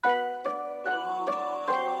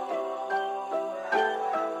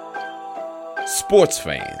Sports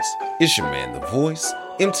fans, it's your man, The Voice,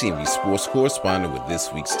 MTV Sports correspondent with this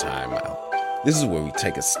week's Timeout. This is where we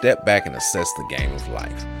take a step back and assess the game of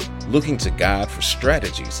life, looking to God for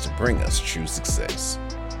strategies to bring us true success.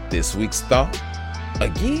 This week's thought,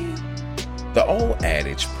 again, the old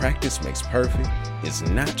adage, practice makes perfect, is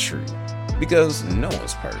not true, because no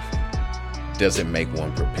one's perfect. Does it make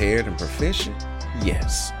one prepared and proficient?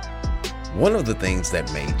 Yes. One of the things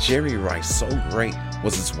that made Jerry Rice so great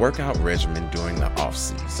was his workout regimen during the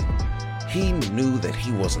off-season. He knew that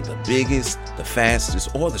he wasn't the biggest, the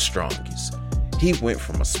fastest, or the strongest. He went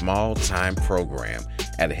from a small-time program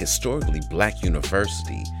at a historically black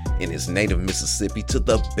university in his native Mississippi to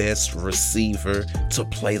the best receiver to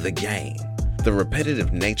play the game. The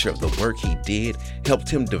repetitive nature of the work he did helped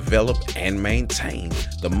him develop and maintain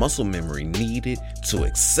the muscle memory needed to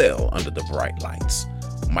excel under the bright lights.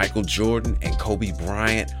 Michael Jordan and Kobe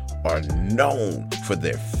Bryant are known for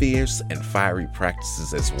their fierce and fiery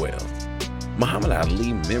practices as well. Muhammad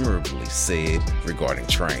Ali memorably said regarding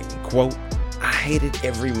training, quote, "I hated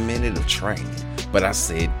every minute of training, but I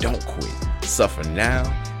said don't quit, suffer now,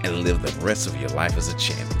 and live the rest of your life as a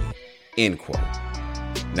champion," end quote.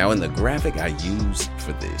 Now in the graphic I used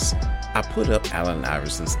for this, I put up Allen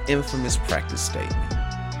Iverson's infamous practice statement.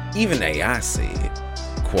 Even AI said,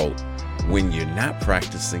 quote, "When you're not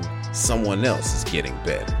practicing, someone else is getting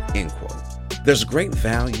better," end quote. There's great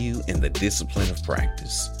value in the discipline of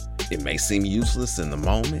practice. It may seem useless in the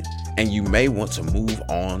moment, and you may want to move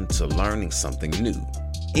on to learning something new.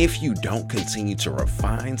 If you don't continue to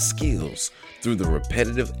refine skills through the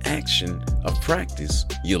repetitive action of practice,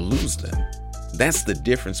 you'll lose them. That's the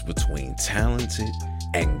difference between talented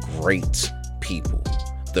and great people.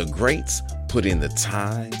 The greats put in the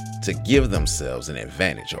time to give themselves an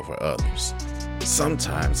advantage over others.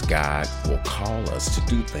 Sometimes God will call us to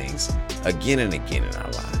do things again and again in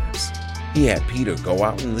our lives. He had Peter go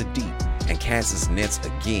out in the deep and cast his nets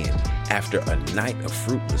again after a night of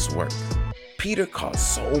fruitless work. Peter caught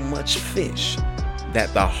so much fish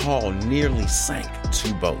that the haul nearly sank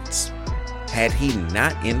 2 boats. Had he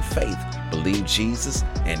not in faith believed Jesus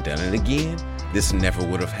and done it again, this never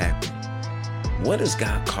would have happened. What is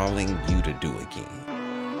God calling you to do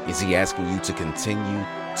again? Is he asking you to continue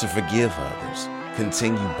to forgive others,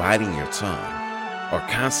 continue biting your tongue, or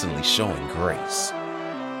constantly showing grace?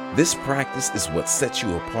 This practice is what sets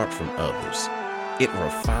you apart from others. It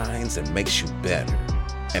refines and makes you better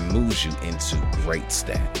and moves you into great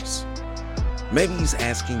status. Maybe he's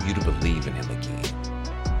asking you to believe in him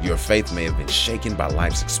again. Your faith may have been shaken by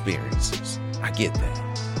life's experiences. I get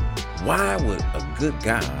that. Why would a good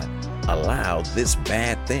God allow this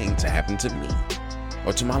bad thing to happen to me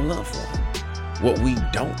or to my loved one? What we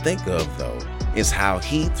don't think of, though, is how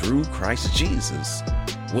he, through Christ Jesus,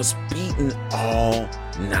 was beaten all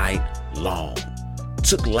night long,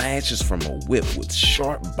 took lashes from a whip with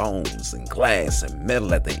sharp bones and glass and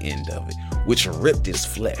metal at the end of it, which ripped his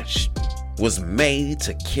flesh, was made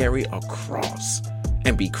to carry a cross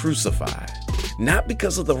and be crucified, not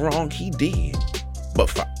because of the wrong he did, but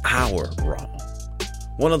for our wrong.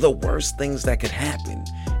 One of the worst things that could happen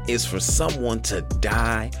is for someone to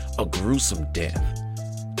die a gruesome death.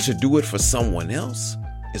 To do it for someone else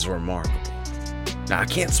is remarkable. Now, I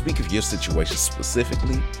can't speak of your situation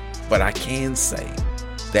specifically, but I can say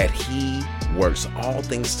that he works all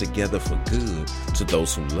things together for good to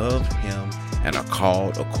those who love him and are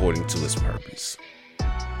called according to his purpose.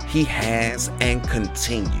 He has and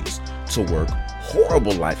continues to work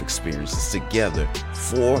horrible life experiences together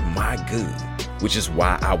for my good, which is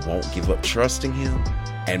why I won't give up trusting him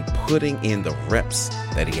and putting in the reps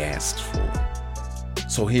that he asked for.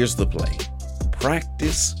 So here's the play.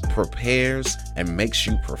 Practice prepares and makes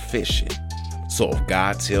you proficient. So if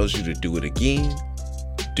God tells you to do it again,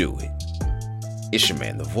 do it. It's your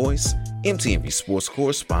man, The Voice, MTV Sports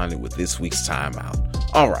correspondent with this week's Timeout.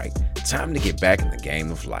 All right, time to get back in the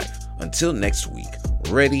game of life. Until next week,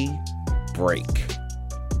 ready, break.